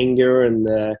and the anger and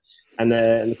the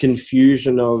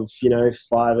confusion of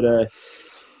 5 at a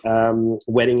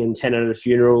wedding and 10 at a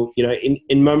funeral.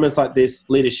 In moments like this,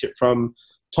 leadership from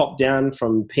top down,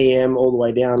 from PM all the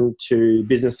way down to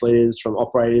business leaders, from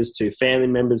operators to family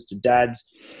members to dads,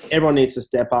 everyone needs to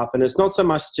step up. And it's not so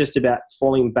much just about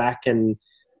falling back and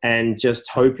just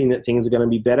hoping that things are going to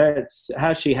be better. It's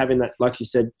actually having that, like you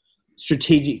said,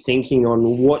 strategic thinking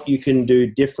on what you can do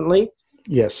differently.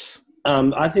 Yes.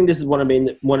 I think this is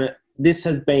this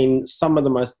has been some of the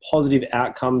most positive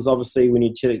outcomes. Obviously, when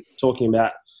you're talking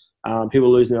about people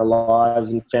losing their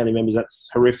lives and family members, that's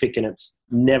horrific, and it's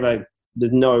never.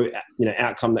 There's no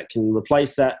outcome that can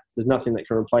replace that. There's nothing that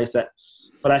can replace that.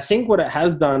 But I think what it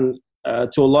has done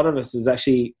to a lot of us is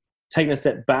actually taking a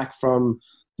step back from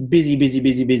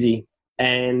busy,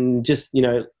 and just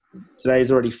today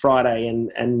is already Friday,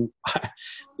 and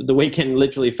the weekend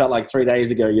literally felt like 3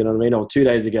 days ago. You know what I mean, or 2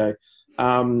 days ago.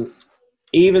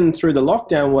 Even through the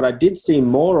lockdown, what I did see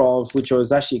more of, which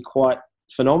was actually quite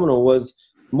phenomenal, was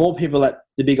more people at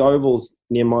the big ovals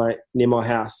near my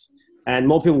house, and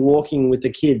more people walking with the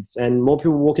kids, and more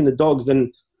people walking the dogs,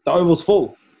 and the oval's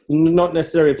full. Not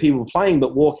necessarily people playing,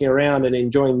 but walking around and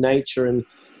enjoying nature and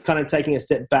kind of taking a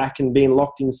step back and being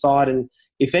locked inside. And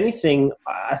if anything,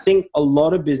 I think a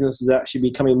lot of businesses are actually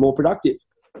becoming more productive.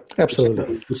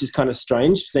 Absolutely. Which is kind of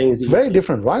strange. Seeing as very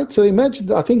different, right? So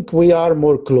imagine, I think we are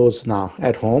more close now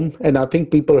at home, and I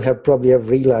think people have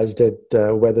realized it,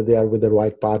 whether they are with the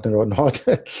right partner or not.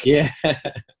 Yeah.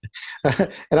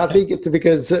 And I think it's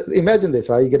because, imagine this,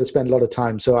 right? You get to spend a lot of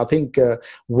time. So I think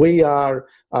we are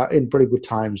in pretty good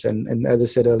times. And as I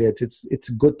said earlier, it's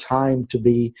a good time to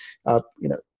be,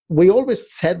 we always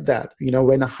said that,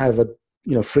 when I have a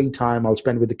free time, I'll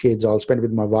spend with the kids, I'll spend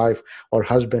with my wife or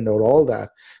husband or all that.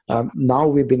 Now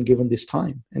we've been given this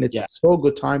time, and it's so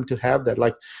good time to have that.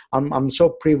 Like I'm so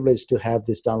privileged to have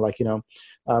this done. Like,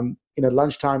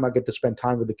 lunchtime, I get to spend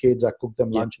time with the kids. I cook them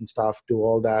lunch and stuff, do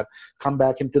all that, come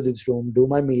back into this room, do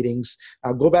my meetings,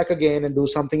 go back again and do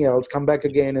something else, come back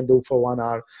again and do for 1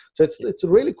 hour. So it's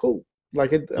really cool.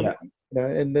 Like it,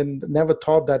 and then never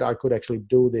thought that I could actually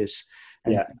do this.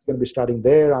 And I'm going to be studying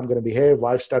there. I'm going to be here.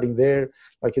 Wife studying there.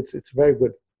 Like it's very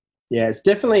good. Yeah, it's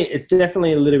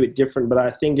definitely a little bit different. But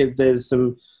I think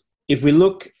if we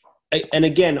look, and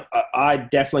again, I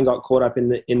definitely got caught up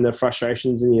in the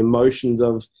frustrations and the emotions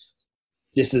of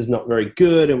this is not very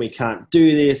good and we can't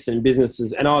do this, and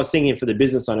businesses. And I was thinking for the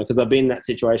business owner, because I've been in that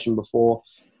situation before.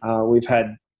 We've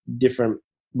had different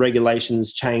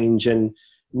regulations change and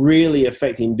really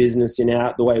affecting business in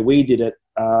the way we did it.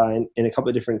 In a couple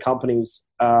of different companies,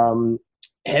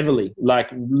 heavily, like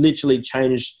literally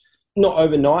changed, not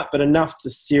overnight, but enough to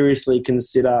seriously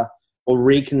consider or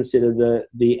reconsider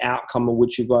the outcome of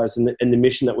which you guys and the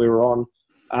mission that we were on.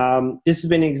 This has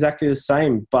been exactly the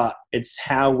same, but it's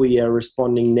how we are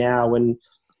responding now. And,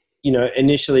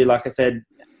 initially, like I said,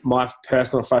 my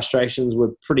personal frustrations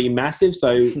were pretty massive.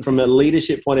 So from a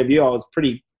leadership point of view, I was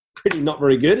pretty not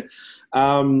very good.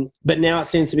 But now it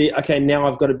seems to be, okay, now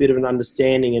I've got a bit of an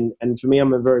understanding. And for me,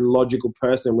 I'm a very logical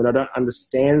person. When I don't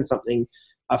understand something,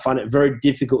 I find it very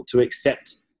difficult to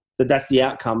accept that that's the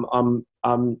outcome.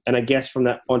 And I guess from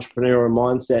that entrepreneurial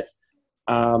mindset,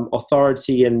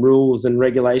 authority and rules and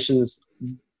regulations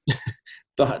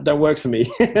don't work for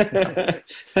me. I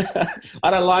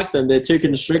don't like them. They're too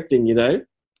constricting,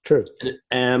 True.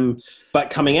 But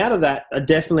coming out of that, I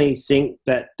definitely think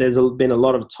that there's been a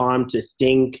lot of time to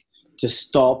think, to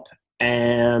stop,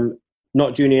 and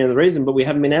not due to any other reason, but we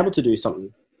haven't been able to do something.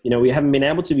 We haven't been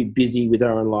able to be busy with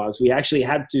our own lives. We actually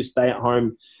had to stay at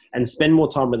home and spend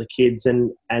more time with the kids.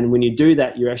 And when you do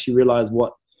that, you actually realize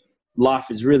what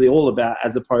life is really all about,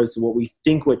 as opposed to what we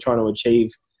think we're trying to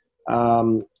achieve.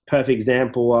 Perfect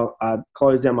example, I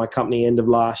closed down my company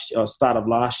start of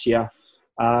last year,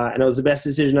 and it was the best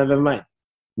decision I've ever made.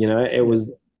 It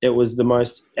was the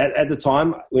most, at the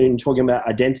time, when you're talking about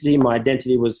identity, my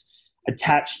identity was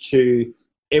attached to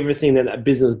everything that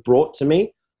business brought to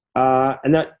me.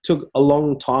 And that took a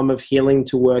long time of healing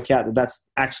to work out that that's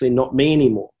actually not me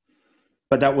anymore.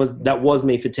 But that was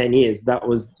me for 10 years. That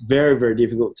was very, very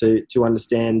difficult to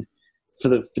understand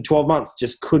for 12 months.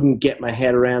 Just couldn't get my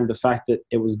head around the fact that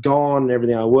it was gone and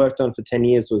everything I worked on for 10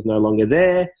 years was no longer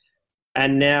there.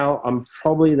 And now I'm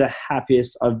probably the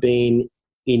happiest I've been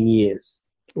in years.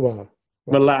 Wow.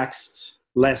 Relaxed,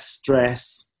 less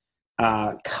stress,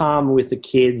 calm with the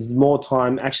kids, more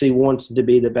time, actually wanted to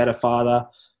be the better father.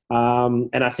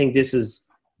 And I think this is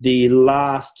the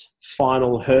last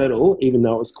final hurdle, even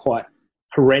though it was quite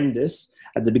horrendous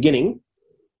at the beginning,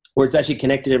 where it's actually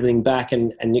connected everything back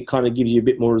and it kind of gives you a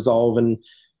bit more resolve and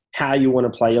how you want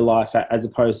to play your life, as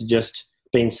opposed to just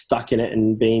being stuck in it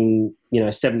and being,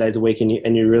 7 days a week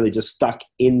and you're really just stuck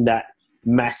in that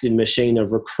massive machine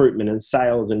of recruitment and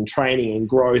sales and training and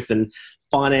growth and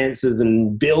finances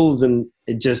and bills, and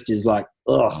it just is like,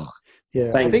 ugh.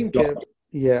 Yeah, I think...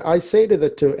 I say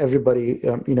that to everybody,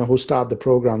 who start the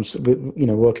programs,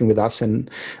 working with us. And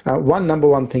number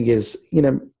one thing is,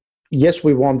 yes,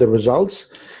 we want the results,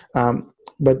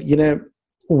 but,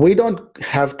 we don't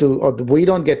have to, or we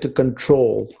don't get to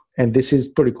control, and this is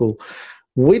pretty cool,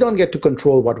 we don't get to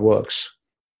control what works.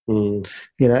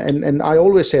 And I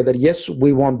always say that, yes,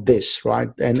 we want this, right?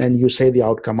 And you say the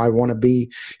outcome. I want to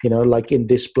be, like in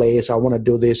this place. I want to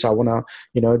do this. I want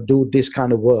to, do this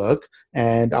kind of work.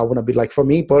 And I want to be like, for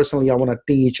me personally, I want to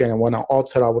teach and I want to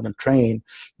author. I want to train.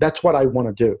 That's what I want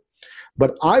to do.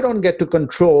 But I don't get to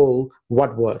control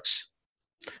what works.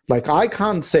 Like, I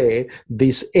can't say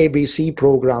this ABC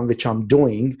program, which I'm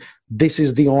doing, this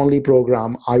is the only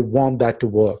program I want that to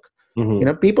work.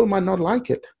 People might not like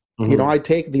it. I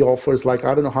take the offers, like,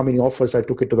 I don't know how many offers I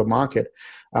took it to the market.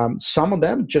 Some of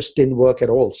them just didn't work at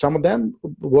all. Some of them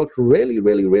worked really,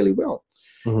 really, really well.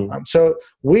 So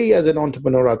we as an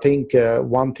entrepreneur, I think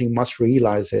one thing must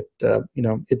realize it,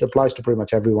 it applies to pretty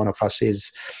much every one of us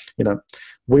is,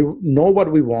 we know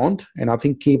what we want, and I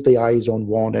think keep the eyes on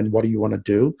want and what do you want to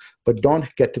do, but don't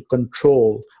get to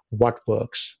control what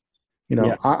works.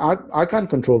 I can't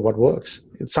control what works.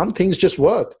 Some things just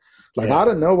work. Like, I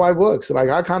don't know why it works. Like,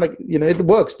 I kind of, it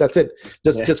works. That's it.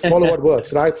 Just follow what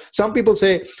works, right? Some people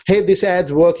say, hey, this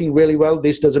ad's working really well.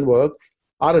 This doesn't work.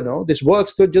 I don't know. This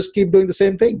works, so just keep doing the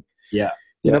same thing.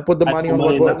 Put the money on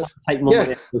what works. Take more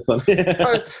money on this one.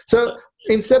 So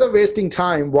instead of wasting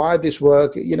time, why this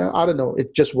work? I don't know.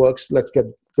 It just works. Let's go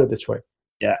this way.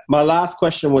 Yeah. My last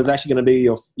question was actually going to be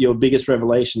your biggest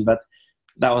revelation, but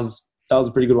that was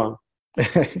a pretty good one.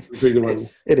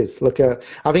 It is. Look,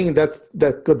 I think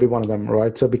that could be one of them,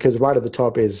 right? So, because right at the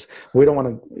top is, we don't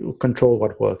want to control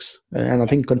what works, and I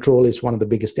think control is one of the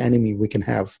biggest enemy we can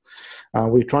have.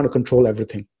 We're trying to control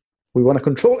everything. We want to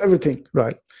control everything,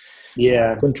 right?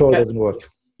 Yeah, control doesn't work.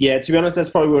 Yeah, to be honest, that's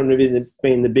probably one of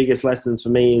been the biggest lessons for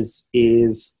me.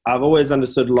 Is I've always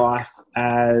understood life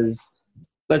as,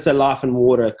 let's say, life and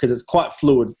water, because it's quite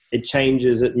fluid. It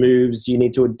changes, it moves. You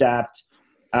need to adapt.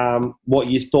 What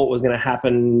you thought was going to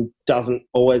happen doesn't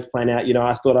always plan out.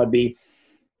 I thought I'd be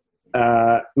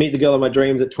meet the girl of my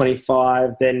dreams at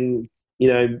 25, then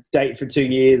date for 2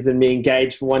 years, and be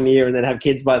engaged for 1 year, and then have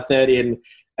kids by 30,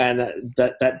 and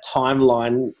that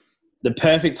timeline, the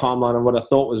perfect timeline of what I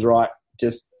thought was right,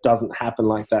 just doesn't happen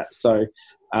like that. So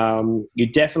you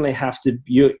definitely have to.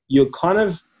 You're kind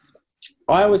of.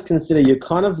 I always consider you're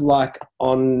kind of like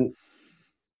on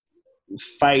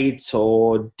fate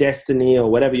or destiny or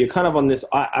whatever. You're kind of on this,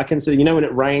 I consider, when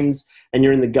it rains and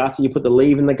you're in the gutter, you put the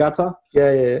leaf in the gutter.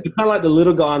 Yeah. You're kind of like the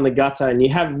little guy in the gutter, and you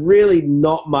have really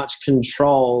not much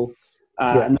control.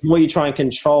 And the more you try and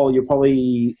control, you'll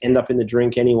probably end up in the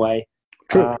drink anyway.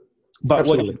 True. But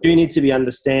Absolutely. What you do need to be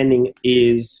understanding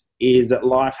is that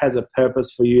life has a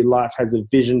purpose for you. Life has a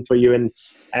vision for you.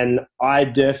 And I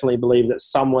definitely believe that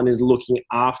someone is looking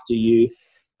after you.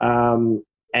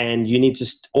 And you need to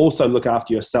also look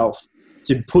after yourself,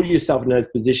 to put yourself in those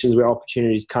positions where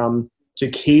opportunities come, to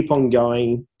keep on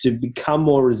going, to become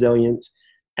more resilient,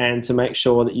 and to make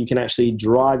sure that you can actually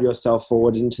drive yourself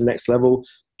forward into the next level,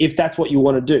 if that's what you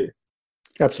want to do.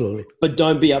 Absolutely. But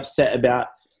don't be upset about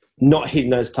not hitting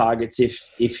those targets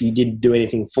if you didn't do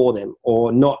anything for them,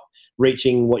 or not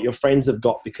reaching what your friends have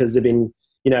got because they've been,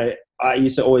 I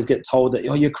used to always get told that,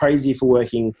 oh, you're crazy for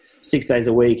working 6 days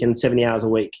a week and 70 hours a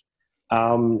week.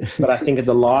 But I think of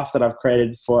the life that I've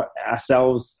created for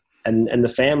ourselves and the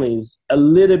family is a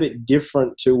little bit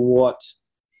different to what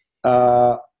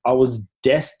I was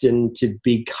destined to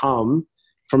become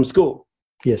from school.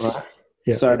 Yes. Right?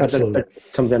 Yeah, so absolutely.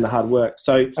 that comes down to hard work.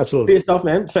 So absolutely. For yourself,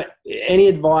 man, for any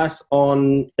advice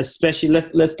on, especially,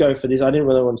 let's go for this. I didn't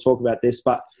really want to talk about this,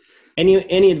 but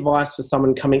any advice for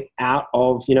someone coming out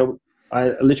of, I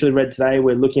literally read today,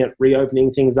 we're looking at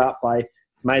reopening things up by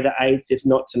May the 8th, if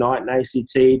not tonight, in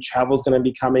ACT. Travel's going to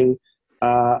be coming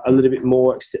a little bit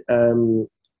more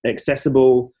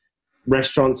accessible.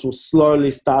 Restaurants will slowly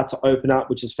start to open up,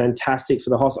 which is fantastic for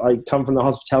the I come from the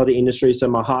hospitality industry, so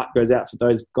my heart goes out for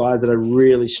those guys that are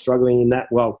really struggling in that.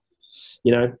 Well,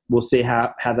 we'll see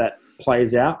how that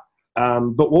plays out.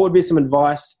 But what would be some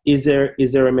advice? Is there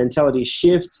a mentality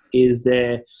shift? Is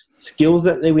there skills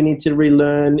that we need to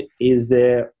relearn? Is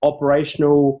there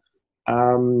operational,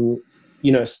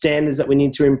 standards that we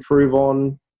need to improve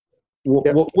on?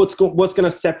 What's going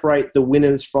to separate the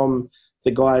winners from the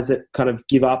guys that kind of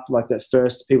give up, like that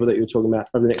first people that you were talking about,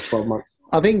 over the next 12 months?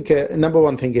 I think number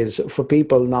one thing is, for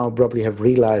people now probably have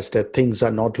realized that things are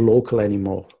not local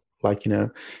anymore. Like,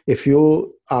 if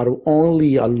you are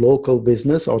only a local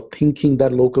business or thinking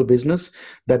that local business,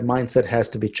 that mindset has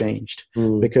to be changed.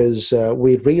 Because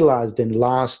we realized in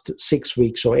last 6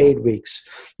 weeks or 8 weeks,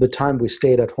 the time we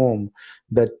stayed at home,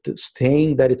 that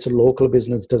saying that it's a local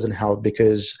business doesn't help,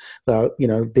 because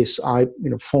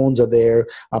phones are there,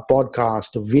 a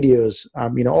podcast, videos,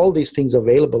 all these things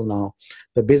available now.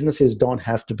 The businesses don't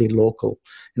have to be local.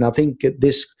 And I think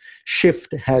this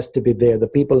shift has to be there. The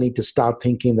people need to start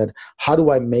thinking that, how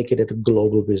do I make it a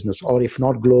global business? Or if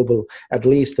not global, at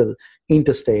least the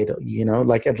interstate,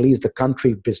 like at least the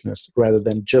country business, rather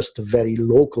than just a very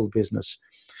local business.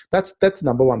 That's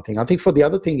number one thing. I think for the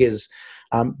other thing is,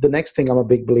 the next thing, I'm a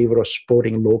big believer of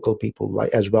supporting local people, right,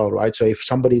 as well, right? So if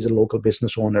somebody is a local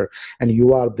business owner and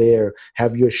you are there,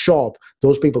 have your shop,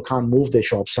 those people can't move their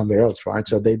shop somewhere else, right?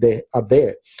 So they are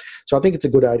there. So I think it's a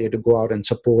good idea to go out and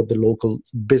support the local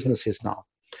businesses now.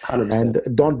 100%.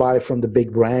 And don't buy from the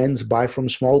big brands, buy from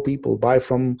small people, buy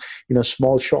from,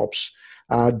 small shops.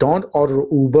 Don't order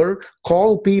Uber.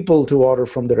 Call people to order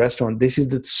from the restaurant. This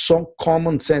is so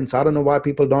common sense. I don't know why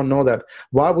people don't know that.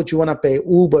 Why would you want to pay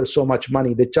Uber so much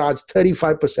money? They charge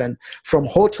 35% from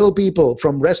hotel people,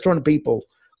 from restaurant people.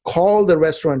 Call the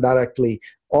restaurant directly,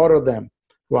 order them,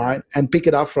 right? And pick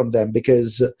it up from them,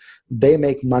 because they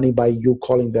make money by you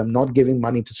calling them, not giving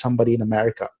money to somebody in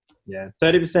America. Yeah,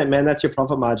 30%, man. That's your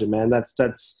profit margin, man.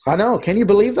 That's. I know. Can you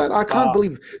believe that? I can't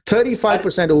believe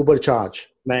 35% Uber charge.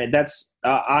 Man, that's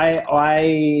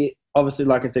I obviously,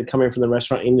 like I said, coming from the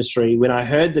restaurant industry, when I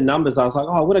heard the numbers, I was like,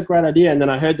 oh, what a great idea. And then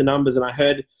I heard the numbers, and I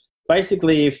heard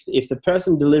basically if the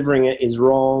person delivering it is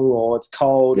wrong or it's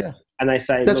cold, and they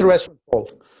say that's a restaurant's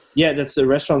fault. Yeah, that's the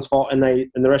restaurant's fault, and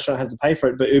the restaurant has to pay for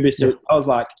it. But Uber said, I was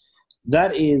like,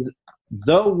 that is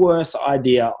the worst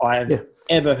idea I have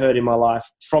ever heard in my life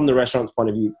from the restaurant's point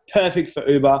of view. Perfect for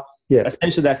Uber. Yeah.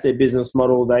 Essentially, that's their business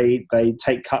model. They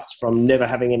take cuts from never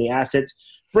having any assets.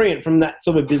 Brilliant. From that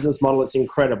sort of business model, it's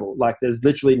incredible. Like, there's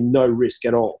literally no risk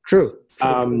at all. True.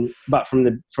 But from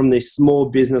the small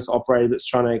business operator that's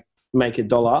trying to make a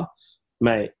dollar,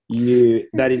 mate,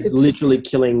 that is literally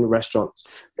killing restaurants.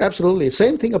 Absolutely.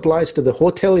 Same thing applies to the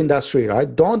hotel industry,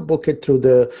 right? Don't book it through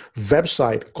the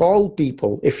website. Call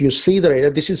people. If you see the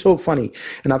rate, this is so funny.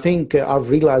 And I think I've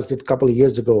realized it a couple of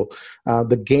years ago,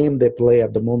 the game they play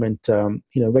at the moment,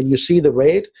 when you see the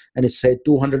rate and it said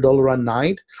 $200 a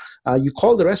night, you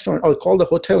call the restaurant or call the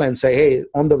hotel and say, hey,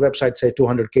 on the website say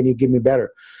 200, can you give me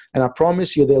better? And I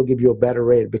promise you they'll give you a better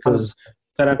rate, because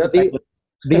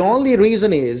the only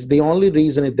reason is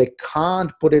they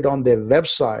can't put it on their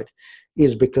website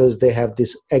is because they have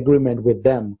this agreement with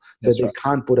them that they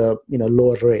can't put a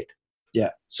lower rate. Yeah.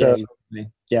 So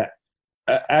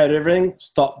out of everything,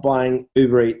 stop buying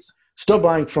Uber Eats. Stop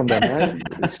buying from them,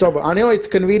 man. Stop. I know it's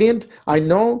convenient. I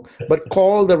know, but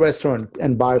call the restaurant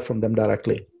and buy from them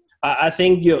directly. I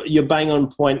think you're bang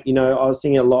on point. I was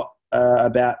thinking a lot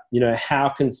about how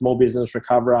can small business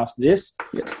recover after this.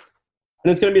 Yeah.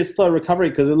 And it's going to be a slow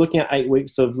recovery, because we're looking at 8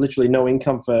 weeks of literally no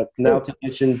income for nail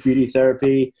technician, beauty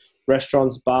therapy,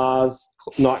 restaurants, bars,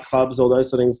 nightclubs, all those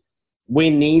sort of things.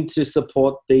 We need to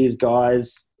support these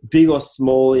guys, big or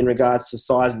small, in regards to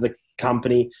size of the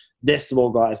company. They're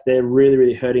small guys. They're really,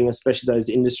 really hurting, especially those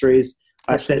industries.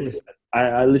 I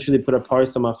literally put a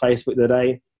post on my Facebook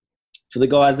today. For the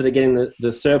guys that are getting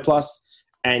the surplus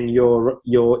and your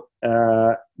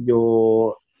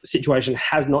situation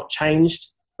has not changed,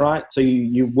 right? So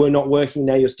you were not working,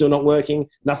 now you're still not working.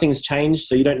 Nothing's changed,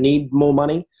 so you don't need more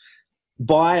money.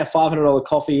 Buy a $500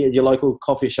 coffee at your local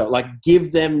coffee shop. Like,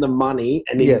 give them the money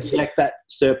and inject that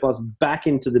surplus back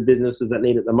into the businesses that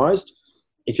need it the most.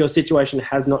 If your situation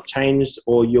has not changed,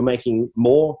 or you're making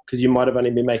more, because you might have only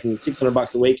been making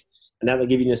 $600 a week and now they're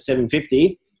giving you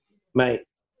 $750, mate,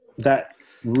 that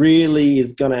really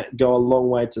is going to go a long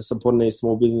way to supporting these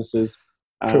small businesses.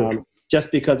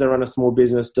 Just because they run a small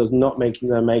business does not make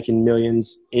them making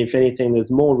millions. If anything, there's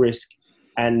more risk,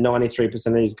 and 93%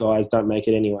 of these guys don't make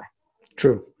it anyway.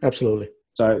 True, absolutely.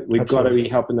 So we've got to be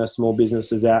helping those small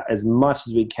businesses out as much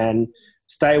as we can.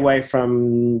 Stay away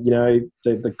from,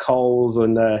 the Coles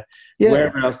and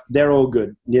wherever else. They're all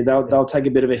good. Yeah, they'll take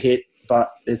a bit of a hit, but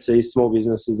it's these small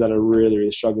businesses that are really,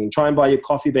 really struggling. Try and buy your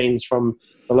coffee beans from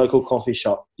the local coffee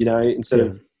shop, instead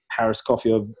of Harris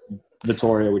Coffee or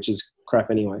Victoria, which is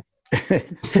crap anyway.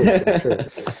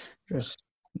 True.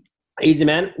 Easy,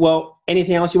 man. Well,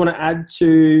 anything else you want to add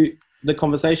to the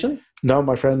conversation? No,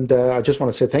 my friend, I just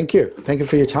want to say thank you. Thank you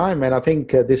for your time. And I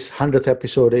think this 100th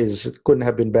episode couldn't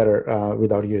have been better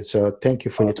without you. So thank you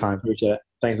for your time. Appreciate it.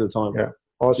 Thanks for the time. Yeah,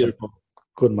 awesome. Beautiful.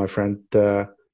 Good, my friend.